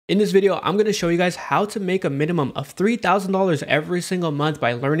In this video, I'm going to show you guys how to make a minimum of $3,000 every single month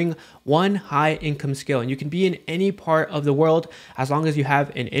by learning one high income skill. And you can be in any part of the world as long as you have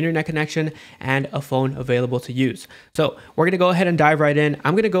an internet connection and a phone available to use. So we're going to go ahead and dive right in.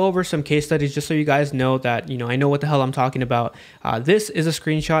 I'm going to go over some case studies just so you guys know that, I know what the hell I'm talking about. This is a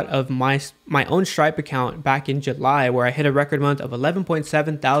screenshot of my own Stripe account back in July where I hit a record month of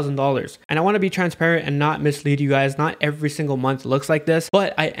 $11.7 thousand. And I want to be transparent and not mislead you guys. Not every single month looks like this,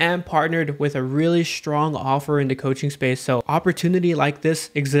 but I am partnered with a really strong offer in the coaching space. So opportunity like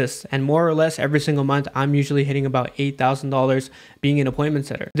this exists, and more or less every single month, I'm usually hitting about $8,000 being an appointment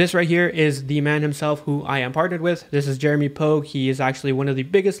setter. This right here is the man himself who I am partnered with. This is Jeremy Pogue. He is actually one of the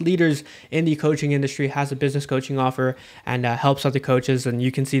biggest leaders in the coaching industry, has a business coaching offer and helps other coaches. And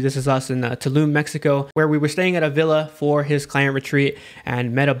you can see this is us in Tulum, Mexico, where we were staying at a villa for his client retreat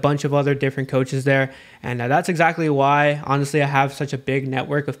and met a bunch of other different coaches there. And that's exactly why, honestly, I have such a big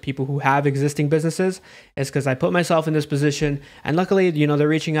network of people who have existing businesses, is because I put myself in this position. And luckily, they're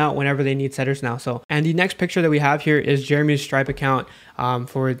reaching out whenever they need setters now. So, and the next picture that we have here is Jeremy's Stripe account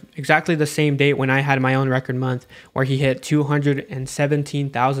for exactly the same date when I had my own record month where he hit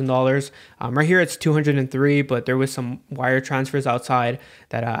 $217,000. Right here, it's 203, but there was some wire transfers outside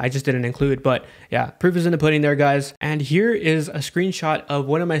that I just didn't include. But yeah, proof is in the pudding there, guys. And here is a screenshot of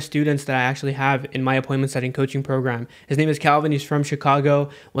one of my students that I actually have in my appointment setting coaching program. His name is Calvin. He's from Chicago,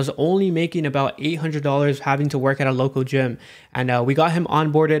 was only making about $800 having to work at a local gym. And we got him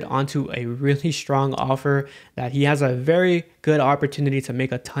onboarded onto a really strong offer that he has a very good opportunity to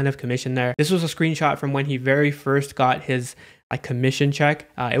make a ton of commission there. This was a screenshot from when he very first got his commission check.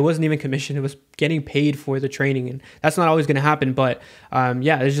 It wasn't even commission, it was getting paid for the training, and that's not always going to happen. But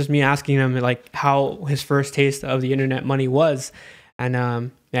yeah, it's just me asking him how his first taste of the internet money was.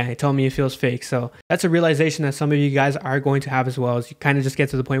 And yeah, he told me it feels fake. So that's a realization that some of you guys are going to have as well, as you kind of just get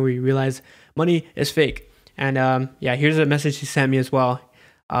to the point where you realize money is fake. And yeah, here's a message he sent me as well.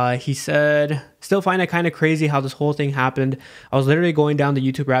 He said, still find it kind of crazy how this whole thing happened. I was literally going down the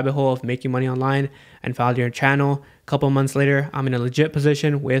YouTube rabbit hole of making money online and found your channel. A couple months later, I'm in a legit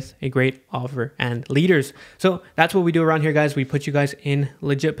position with a great offer and leaders. So that's what we do around here, guys. We put you guys in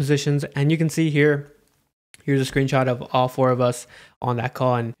legit positions, and you can see here, here's a screenshot of all four of us on that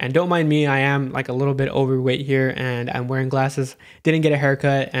call. And don't mind me, I am a little bit overweight here and I'm wearing glasses, didn't get a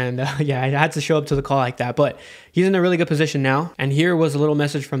haircut. And yeah, I had to show up to the call like that, but he's in a really good position now. And here was a little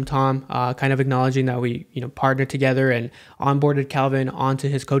message from Tom, kind of acknowledging that we, partnered together and onboarded Calvin onto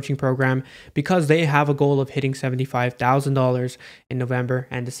his coaching program because they have a goal of hitting $75,000 in November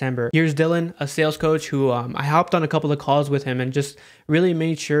and December. Here's Dylan, a sales coach who I hopped on a couple of calls with him and just really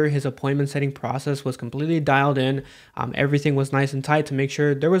made sure his appointment setting process was completely dialed in. Everything was nice and tight to make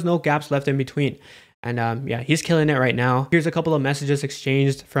sure there was no gaps left in between. And yeah, he's killing it right now. Here's a couple of messages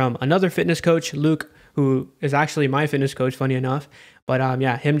exchanged from another fitness coach, Luke, who is actually my fitness coach, funny enough. But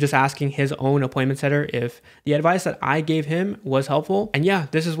yeah, him just asking his own appointment setter if the advice that I gave him was helpful. And yeah,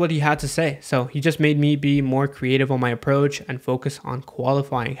 this is what he had to say. So he just made me be more creative on my approach and focus on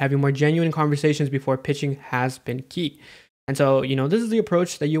qualifying. Having more genuine conversations before pitching has been key. And so, this is the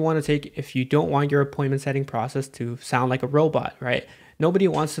approach that you want to take if you don't want your appointment setting process to sound like a robot, right? Nobody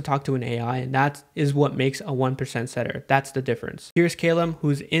wants to talk to an AI, and that is what makes a 1% setter. That's the difference. Here's Caleb,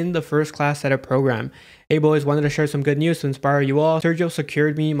 who's in the first class setter program. Hey boys, wanted to share some good news to inspire you all. Sergio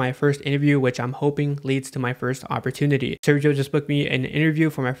secured me my first interview, which I'm hoping leads to my first opportunity. Sergio just booked me an interview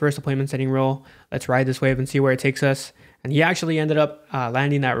for my first appointment setting role. Let's ride this wave and see where it takes us. And he actually ended up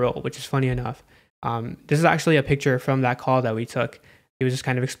landing that role, which is funny enough. This is actually a picture from that call that we took. He was just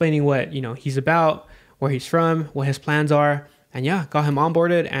kind of explaining what, he's about, where he's from, what his plans are. And yeah, got him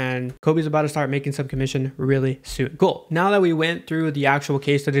onboarded, and Kobe's about to start making some commission really soon. Cool. Now that we went through the actual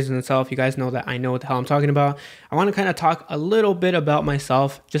case studies in itself, you guys know that I know what the hell I'm talking about. I want to kind of talk a little bit about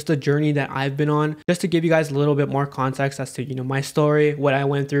myself, just the journey that I've been on, just to give you guys a little bit more context as to, my story, what I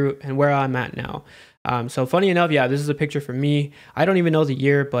went through, and where I'm at now. So funny enough, yeah, this is a picture from me. I don't even know the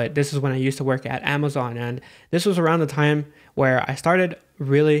year, but this is when I used to work at Amazon. And this was around the time where I started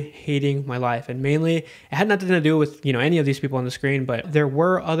really hating my life. And mainly it had nothing to do with, any of these people on the screen, but there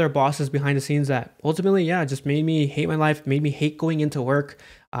were other bosses behind the scenes that ultimately, yeah, just made me hate my life, made me hate going into work,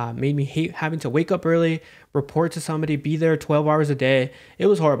 made me hate having to wake up early, report to somebody, be there 12 hours a day. It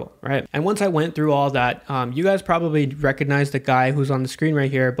was horrible, right? And once I went through all that, you guys probably recognize the guy who's on the screen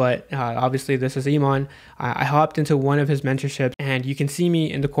right here, but obviously this is Iman. I hopped into one of his mentorships, and you can see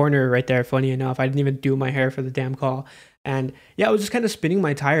me in the corner right there. Funny enough, I didn't even do my hair for the damn call. And yeah, I was just kind of spinning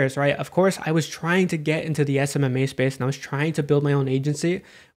my tires, right? Of course, I was trying to get into the SMMA space and I was trying to build my own agency.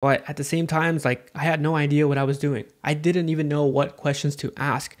 But at the same time, it's like I had no idea what I was doing. I didn't even know what questions to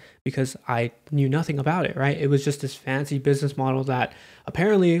ask because I knew nothing about it, right? It was just this fancy business model that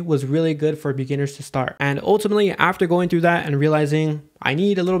apparently was really good for beginners to start. And ultimately, after going through that and realizing I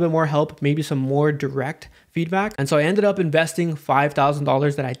need a little bit more help, maybe some more direct feedback. And so I ended up investing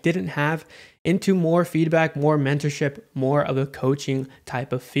 $5,000 that I didn't have into more feedback, more mentorship, more of a coaching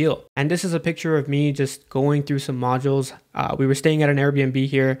type of feel. And this is a picture of me just going through some modules. We were staying at an Airbnb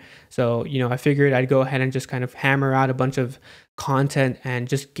here. So, I figured I'd go ahead and just kind of hammer out a bunch of content and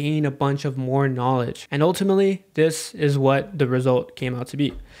just gain a bunch of more knowledge. And ultimately, this is what the result came out to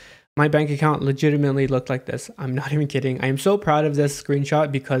be. My bank account legitimately looked like this. I'm not even kidding. I am so proud of this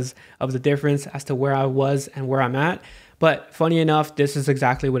screenshot because of the difference as to where I was and where I'm at. But funny enough, this is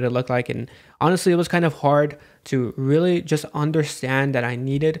exactly what it looked like. And honestly, it was kind of hard to really just understand that I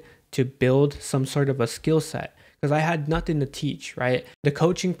needed to build some sort of a skill set because I had nothing to teach, right? The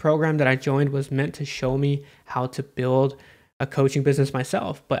coaching program that I joined was meant to show me how to build a coaching business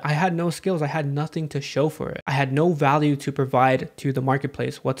myself, but I had no skills. I had nothing to show for it. I had no value to provide to the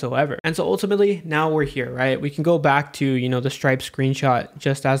marketplace whatsoever. And so ultimately now we're here, right? We can go back to, the Stripe screenshot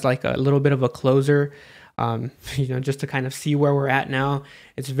just as like a little bit of a closer, just to kind of see where we're at now.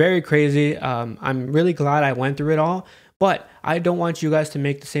 It's very crazy. I'm really glad I went through it all, but I don't want you guys to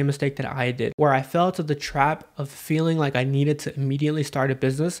make the same mistake that I did, where I fell to the trap of feeling like I needed to immediately start a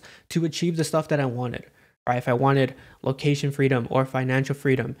business to achieve the stuff that I wanted. Right? If I wanted location freedom or financial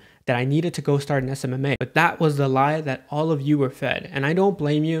freedom, that I needed to go start an SMMA. But that was the lie that all of you were fed. And I don't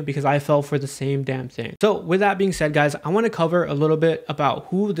blame you because I fell for the same damn thing. So with that being said, guys, I want to cover a little bit about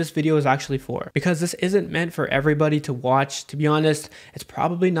who this video is actually for, because this isn't meant for everybody to watch. To be honest, it's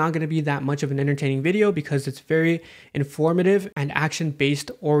probably not going to be that much of an entertaining video because it's very informative and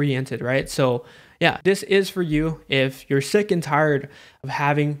action-based oriented, right? So yeah, this is for you if you're sick and tired of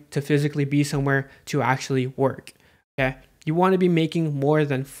having to physically be somewhere to actually work, okay? You want to be making more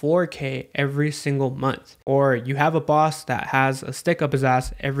than 4K every single month, or you have a boss that has a stick up his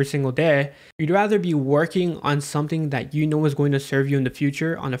ass every single day. You'd rather be working on something that you know is going to serve you in the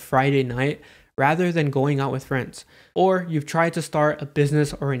future on a Friday night rather than going out with friends. Or you've tried to start a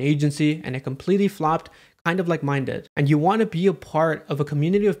business or an agency and it completely flopped, kind of like mine did. And you want to be a part of a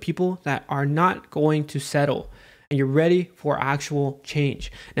community of people that are not going to settle and you're ready for actual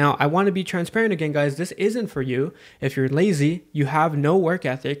change. Now, I want to be transparent again, guys. This isn't for you. If you're lazy, you have no work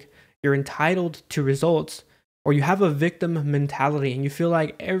ethic, you're entitled to results, or you have a victim mentality and you feel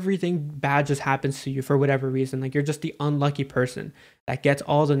like everything bad just happens to you for whatever reason. Like you're just the unlucky person that gets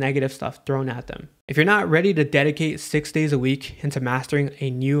all the negative stuff thrown at them. If you're not ready to dedicate 6 days a week into mastering a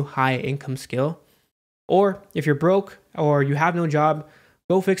new high income skill, or if you're broke or you have no job,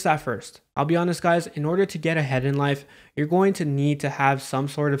 go fix that first. I'll be honest, guys, in order to get ahead in life, you're going to need to have some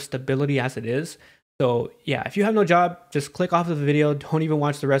sort of stability as it is. So yeah, if you have no job, just click off of the video. Don't even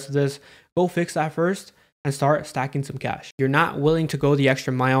watch the rest of this. Go fix that first and start stacking some cash. You're not willing to go the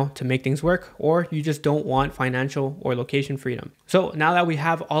extra mile to make things work, or you just don't want financial or location freedom. So now that we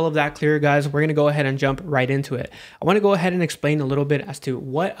have all of that clear, guys, we're gonna go ahead and jump right into it. I wanna go ahead and explain a little bit as to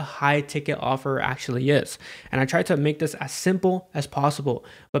what a high ticket offer actually is. And I try to make this as simple as possible.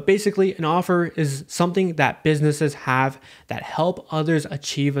 But basically, an offer is something that businesses have that help others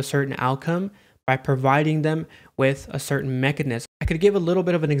achieve a certain outcome by providing them with a certain mechanism. I could give a little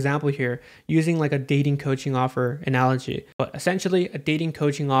bit of an example here using like a dating coaching offer analogy, but essentially a dating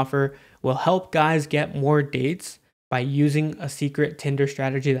coaching offer will help guys get more dates by using a secret Tinder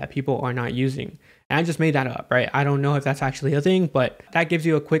strategy that people are not using. And I just made that up, right? I don't know if that's actually a thing, but that gives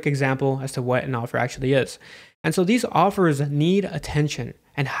you a quick example as to what an offer actually is. And so these offers need attention.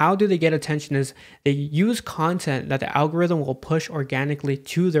 And how do they get attention is they use content that the algorithm will push organically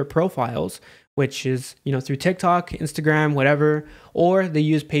to their profiles, which is, through TikTok, Instagram, whatever, or they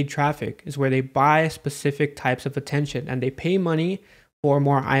use paid traffic, is where they buy specific types of attention and they pay money for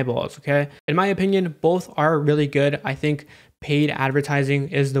more eyeballs, okay? In my opinion, both are really good. I think paid advertising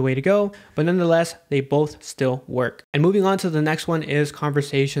is the way to go, but nonetheless, they both still work. And moving on to the next one is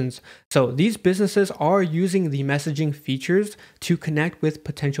conversations. So these businesses are using the messaging features to connect with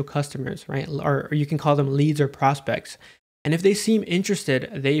potential customers, right? Or you can call them leads or prospects. And if they seem interested,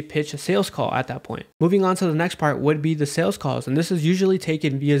 they pitch a sales call at that point. Moving on to the next part would be the sales calls. And this is usually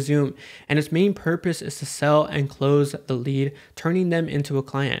taken via Zoom. And its main purpose is to sell and close the lead, turning them into a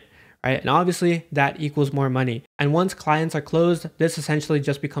client, right? And obviously that equals more money. And once clients are closed, this essentially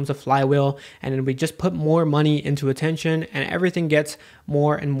just becomes a flywheel, and then we just put more money into attention and everything gets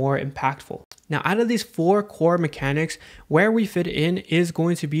more and more impactful. Now, out of these 4 core mechanics, where we fit in is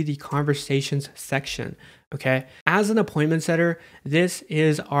going to be the conversations section, okay? As an appointment setter, this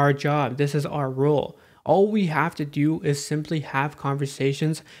is our job. This is our role. All we have to do is simply have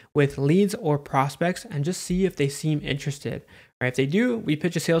conversations with leads or prospects and just see if they seem interested. Right? If they do, we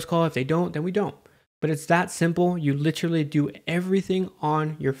pitch a sales call. If they don't, then we don't. But it's that simple. You literally do everything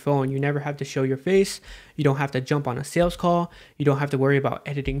on your phone. You never have to show your face. You don't have to jump on a sales call. You don't have to worry about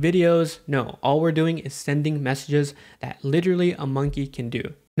editing videos. No, all we're doing is sending messages that literally a monkey can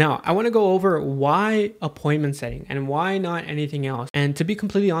do. Now, I want to go over why appointment setting and why not anything else. And to be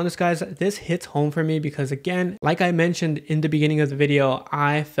completely honest, guys, this hits home for me because, again, like I mentioned in the beginning of the video,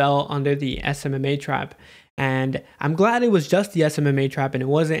 I fell under the SMMA trap. And I'm glad it was just the SMMA trap and it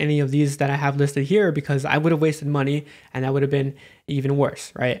wasn't any of these that I have listed here, because I would have wasted money and that would have been even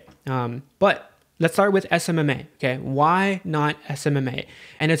worse, right? But let's start with SMMA, okay? Why not SMMA?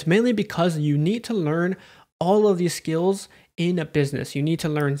 And it's mainly because you need to learn all of these skills in a business. You need to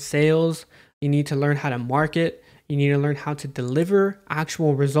learn sales, you need to learn how to market, you need to learn how to deliver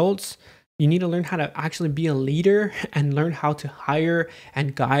actual results. You need to learn how to actually be a leader and learn how to hire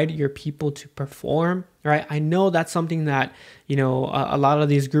and guide your people to perform, right? I know that's something that, you know, a lot of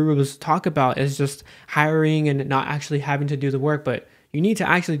these gurus talk about, is just hiring and not actually having to do the work, but you need to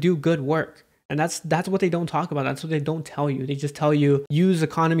actually do good work. And that's what they don't talk about. That's what they don't tell you. They just tell you use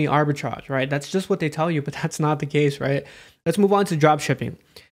economy arbitrage, right? That's just what they tell you, but that's not the case, right? Let's move on to dropshipping.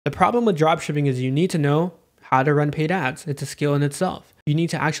 The problem with dropshipping is you need to know how to run paid ads. It's a skill in itself. You need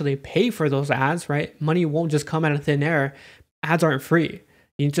to actually pay for those ads, right? Money won't just come out of thin air. Ads aren't free.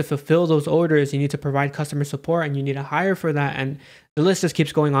 You need to fulfill those orders. You need to provide customer support and you need to hire for that. And the list just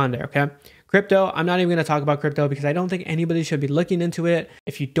keeps going on there, okay? Crypto, I'm not even going to talk about crypto because I don't think anybody should be looking into it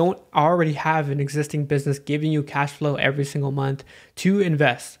if you don't already have an existing business giving you cash flow every single month to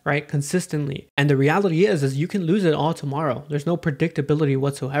invest, right? Consistently. And the reality is you can lose it all tomorrow. There's no predictability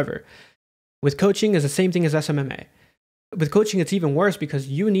whatsoever. With coaching, is the same thing as SMMA. With coaching, it's even worse because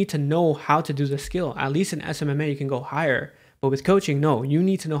you need to know how to do the skill. At least in SMMA, you can go higher. But with coaching, no, you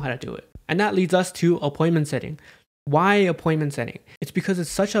need to know how to do it. And that leads us to appointment setting. Why appointment setting? It's because it's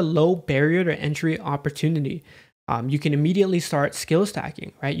such a low barrier to entry opportunity. You can immediately start skill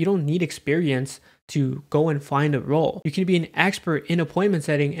stacking, right? You don't need experience to go and find a role. You can be an expert in appointment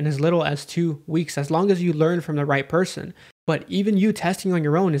setting in as little as 2 weeks, as long as you learn from the right person. But even you testing on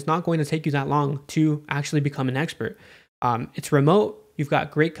your own is not going to take you that long to actually become an expert. It's remote. You've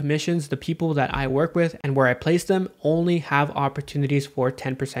got great commissions. The people that I work with and where I place them only have opportunities for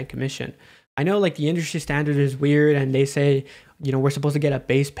 10% commission. I know like the industry standard is weird and they say, you know, we're supposed to get a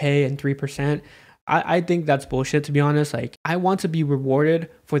base pay and 3%. I think that's bullshit, to be honest. Like, I want to be rewarded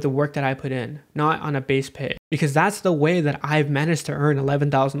for the work that I put in, not on a base pay, because that's the way that I've managed to earn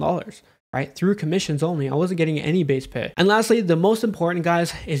 $11,000. Right? Through commissions only. I wasn't getting any base pay. And lastly, the most important,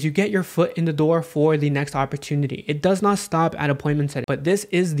 guys, is you get your foot in the door for the next opportunity. It does not stop at appointment setting, but this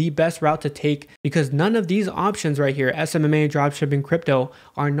is the best route to take because none of these options right here, SMMA, dropshipping, crypto,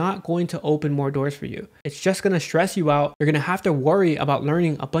 are not going to open more doors for you. It's just going to stress you out. You're going to have to worry about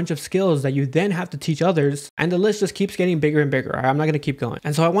learning a bunch of skills that you then have to teach others. And the list just keeps getting bigger and bigger. Right? I'm not going to keep going.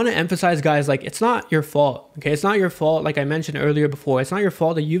 And so I want to emphasize, guys, like, it's not your fault. Okay. It's not your fault. Like I mentioned earlier before, it's not your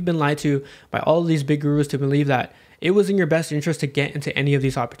fault that you've been lied to by all of these big gurus to believe that it was in your best interest to get into any of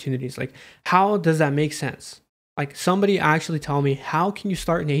these opportunities. Like, how does that make sense? Like, somebody actually tell me, how can you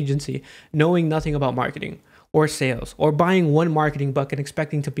start an agency knowing nothing about marketing or sales or buying one marketing book and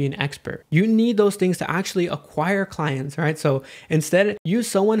expecting to be an expert? You need those things to actually acquire clients, right? So instead, use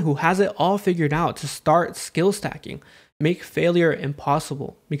someone who has it all figured out to start skill stacking. Make failure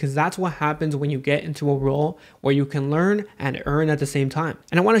impossible, because that's what happens when you get into a role where you can learn and earn at the same time.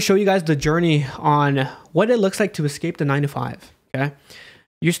 And I want to show you guys the journey on what it looks like to escape the 9-to-5. Okay.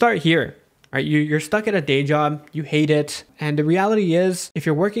 You start here, right? You're stuck at a day job. You hate it. And the reality is, if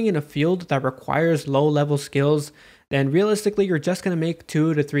you're working in a field that requires low level skills, then realistically, you're just going to make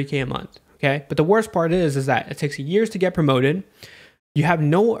 2 to 3K a month. Okay. But the worst part is that it takes years to get promoted. You have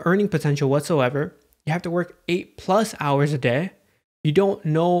no earning potential whatsoever. You have to work 8+ hours a day. You don't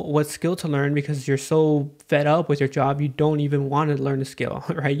know what skill to learn because you're so fed up with your job. You don't even want to learn a skill,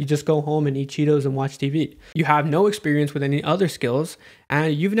 right? You just go home and eat Cheetos and watch TV. You have no experience with any other skills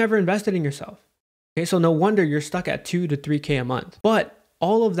and you've never invested in yourself. Okay, so no wonder you're stuck at 2 to 3K a month. But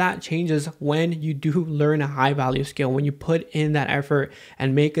all of that changes when you do learn a high value skill, when you put in that effort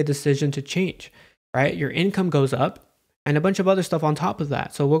and make a decision to change, right? Your income goes up. and a bunch of other stuff on top of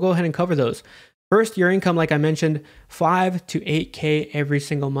that. So we'll go ahead and cover those. First, your income, like I mentioned, 5 to 8K every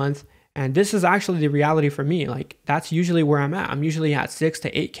single month. And this is actually the reality for me. Like that's usually where I'm at. I'm usually at 6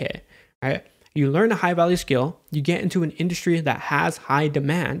 to 8K, right? You learn a high value skill, you get into an industry that has high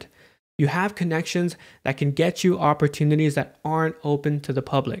demand, you have connections that can get you opportunities that aren't open to the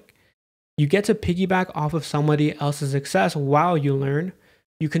public. You get to piggyback off of somebody else's success while you learn.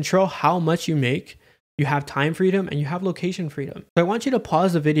 You control how much you make, you have time freedom, and you have location freedom. So I want you to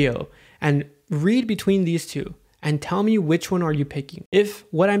pause the video and read between these two and tell me which one are you picking. If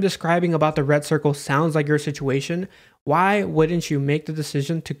what I'm describing about the red circle sounds like your situation, why wouldn't you make the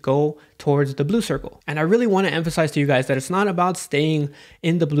decision to go towards the blue circle? And I really want to emphasize to you guys that it's not about staying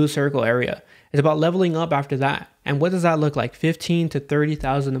in the blue circle area. It's about leveling up after that. And what does that look like? 15 to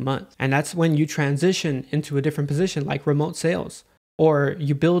 30,000 a month. And that's when you transition into a different position like remote sales, or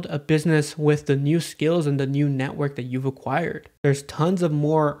you build a business with the new skills and the new network that you've acquired. There's tons of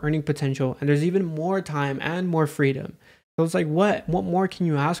more earning potential, and there's even more time and more freedom. So it's like, what more can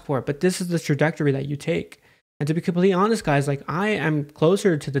you ask for? But this is the trajectory that you take. And to be completely honest, guys, like I am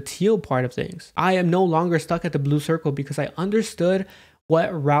closer to the teal part of things. I am no longer stuck at the blue circle because I understood what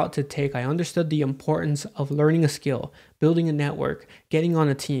route to take. I understood the importance of learning a skill, building a network, getting on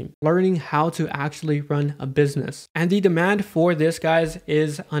a team, learning how to actually run a business. And the demand for this, guys,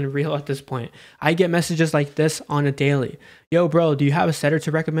 is unreal at this point. I get messages like this on a daily. Yo, bro, do you have a setter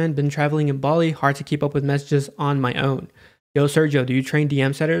to recommend? Been traveling in Bali, hard to keep up with messages on my own. Yo, Sergio, do you train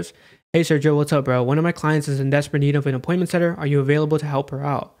DM setters? Hey, Sergio, what's up, bro? One of my clients is in desperate need of an appointment setter. Are you available to help her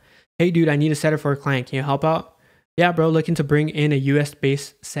out? Hey, dude, I need a setter for a client. Can you help out? Yeah, bro, looking to bring in a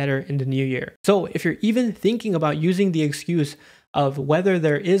US-based setter in the new year. So if you're even thinking about using the excuse of whether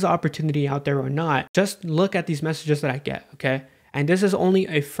there is opportunity out there or not, just look at these messages that I get, okay? And this is only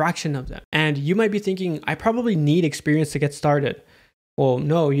a fraction of them. And you might be thinking, I probably need experience to get started. Well,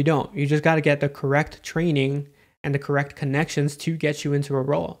 no, you don't. You just got to get the correct training and the correct connections to get you into a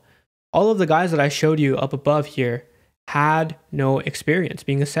role. All of the guys that I showed you up above here had no experience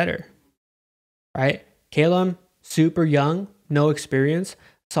being a setter, right? Caleb, super young, no experience,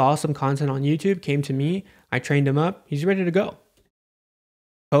 saw some content on YouTube, came to me, I trained him up, he's ready to go.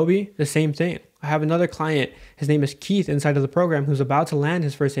 Kobe, the same thing. I have another client, his name is Keith inside of the program, who's about to land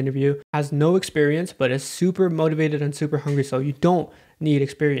his first interview, has no experience, but is super motivated and super hungry. So you don't need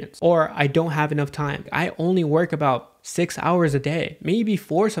experience. Or I don't have enough time. I only work about 6 hours a day, maybe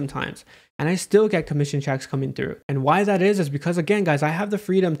 4 sometimes, and I still get commission checks coming through. And why that is because, again, guys, I have the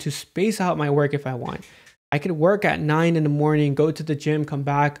freedom to space out my work if I want. I could work at 9 in the morning, go to the gym, come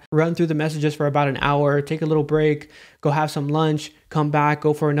back, run through the messages for about an hour, take a little break, go have some lunch, come back,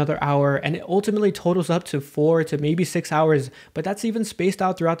 go for another hour. And it ultimately totals up to 4 to maybe 6 hours, but that's even spaced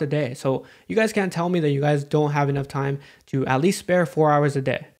out throughout the day. So you guys can't tell me that you guys don't have enough time to at least spare 4 hours a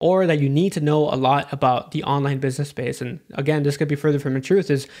day, or that you need to know a lot about the online business space. And again, this could be further from the truth,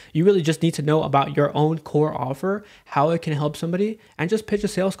 is you really just need to know about your own core offer, how it can help somebody, and just pitch a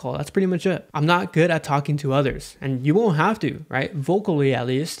sales call. That's pretty much it. I'm not good at talking to others, and you won't have to, right? Vocally, at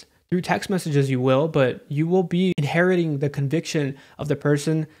least. Through text messages you will, but you will be inheriting the conviction of the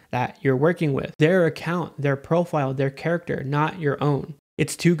person that you're working with, their account, their profile, their character, not your own.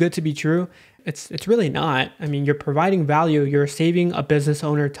 It's too good to be true. It's really not. I mean, you're providing value, you're saving a business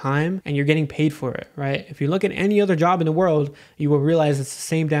owner time, and you're getting paid for it, right? If you look at any other job in the world, you will realize it's the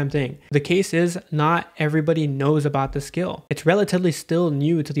same damn thing. The case is not everybody knows about the skill. It's relatively still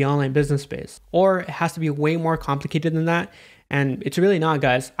new to the online business space, or it has to be way more complicated than that. And it's really not,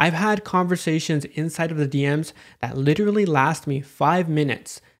 guys. I've had conversations inside of the DMs that literally last me 5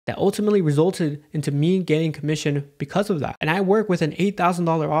 minutes that ultimately resulted into me getting commission because of that. And I work with an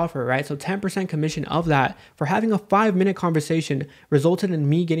 $8,000 offer, right? So 10% commission of that for having a 5-minute conversation resulted in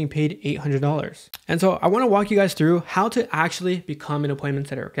me getting paid $800. And so I want to walk you guys through how to actually become an appointment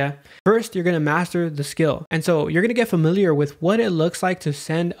setter, okay? First, you're going to master the skill. And so you're going to get familiar with what it looks like to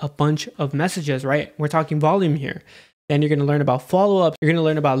send a bunch of messages, right? We're talking volume here. Then you're going to learn about follow-up. You're going to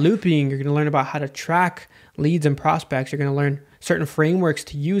learn about looping. You're going to learn about how to track leads and prospects. You're going to learn certain frameworks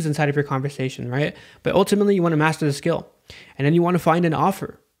to use inside of your conversation, right? But ultimately, you want to master the skill. And then you want to find an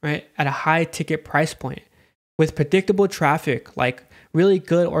offer, right, at a high ticket price point with predictable traffic, like really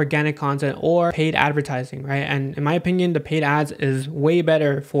good organic content or paid advertising, right? And in my opinion, the paid ads is way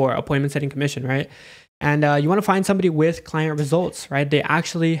better for appointment setting commission, right? And you want to find somebody with client results, right? They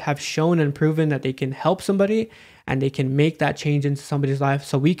actually have shown and proven that they can help somebody and they can make that change into somebody's life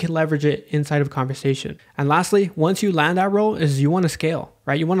so we can leverage it inside of conversation. And lastly, once you land that role, is you want to scale,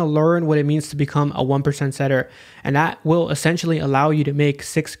 right? You want to learn what it means to become a 1% setter. And that will essentially allow you to make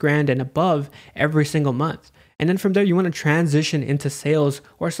 $6,000 and above every single month. And then from there, you want to transition into sales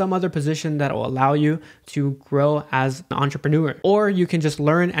or some other position that will allow you to grow as an entrepreneur. Or you can just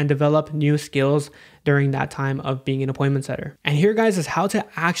learn and develop new skills during that time of being an appointment setter. And here, guys, is how to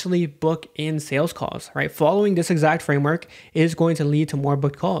actually book in sales calls, right? Following this exact framework is going to lead to more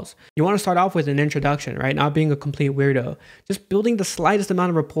booked calls. You want to start off with an introduction, right? Not being a complete weirdo, just building the slightest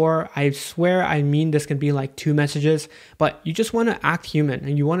amount of rapport. I swear, I mean, this can be like 2 messages, but you just want to act human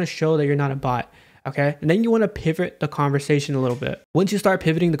and you want to show that you're not a bot. Okay. And then you want to pivot the conversation a little bit. Once you start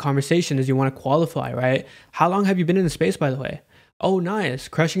pivoting the conversation is you want to qualify, right? How long have you been in the space, by the way? Oh, nice.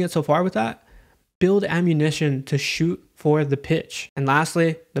 Crushing it so far with that. Build ammunition to shoot for the pitch. And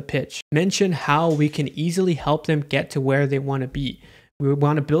lastly, the pitch. Mention how we can easily help them get to where they want to be. We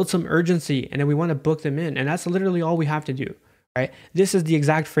want to build some urgency and then we want to book them in. And that's literally all we have to do, right? This is the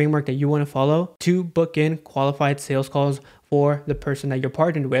exact framework that you want to follow to book in qualified sales calls for the person that you're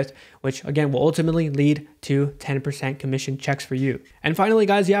partnered with, which again will ultimately lead to 10% commission checks for you. And finally,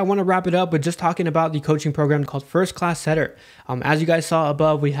 guys, yeah, I want to wrap it up with just talking about the coaching program called First Class Setter. As you guys saw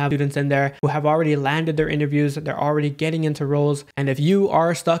above, we have students in there who have already landed their interviews. They're already getting into roles. And if you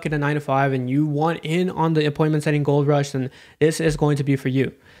are stuck in a 9-to-5 and you want in on the appointment setting gold rush, then this is going to be for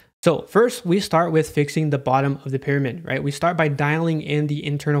you. So first, we start with fixing the bottom of the pyramid, right? We start by dialing in the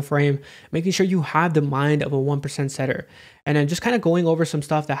internal frame, making sure you have the mind of a 1% setter. And then just kind of going over some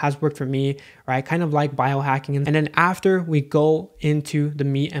stuff that has worked for me, right? Kind of like biohacking. And then after we go into the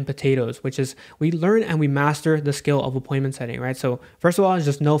meat and potatoes, which is we learn and we master the skill of appointment setting, right? So first of all, it's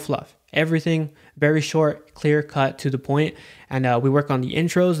just no fluff. Everything very short, clear cut to the point. And we work on the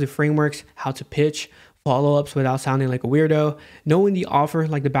intros, the frameworks, how to pitch, follow-ups without sounding like a weirdo, knowing the offer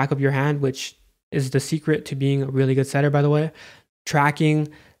like the back of your hand, which is the secret to being a really good setter, by the way, tracking,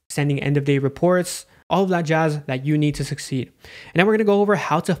 sending end-of-day reports, all of that jazz that you need to succeed. And then we're gonna go over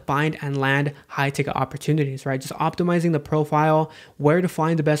how to find and land high-ticket opportunities, right? Just optimizing the profile, where to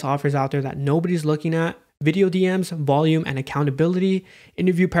find the best offers out there that nobody's looking at, video DMs, volume and accountability,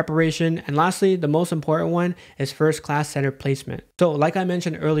 interview preparation, and lastly, the most important one is first class setter placement. So like I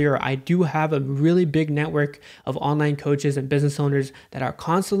mentioned earlier, I do have a really big network of online coaches and business owners that are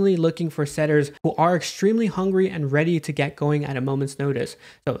constantly looking for setters who are extremely hungry and ready to get going at a moment's notice.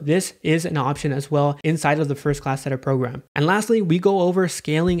 So this is an option as well inside of the first class setter program. And lastly, we go over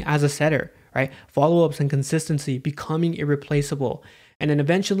scaling as a setter, right? Follow-ups and consistency, becoming irreplaceable, and then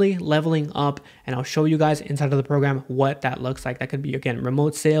eventually leveling up. And I'll show you guys inside of the program what that looks like. That could be, again,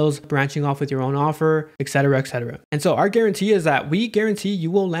 remote sales, branching off with your own offer, etc., etc. And so our guarantee is that we guarantee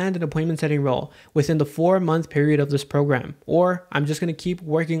you will land an appointment setting role within the 4-month period of this program, or I'm just going to keep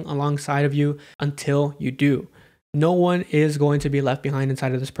working alongside of you until you do. No one is going to be left behind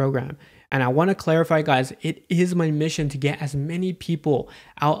inside of this program. And I want to clarify, guys, it is my mission to get as many people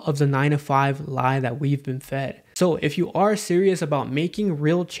out of the 9-to-5 lie that we've been fed. So if you are serious about making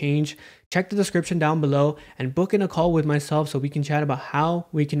real change, check the description down below and book in a call with myself so we can chat about how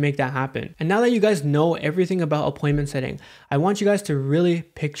we can make that happen. And now that you guys know everything about appointment setting, I want you guys to really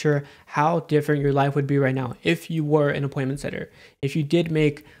picture how different your life would be right now if you were an appointment setter. If you did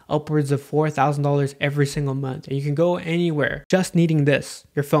make upwards of $4,000 every single month and you can go anywhere just needing this,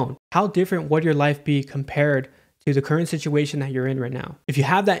 your phone, how different would your life be compared to the current situation that you're in right now? If you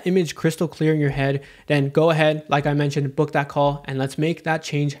have that image crystal clear in your head, then go ahead, like I mentioned, book that call and let's make that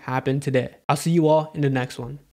change happen today. I'll see you all in the next one.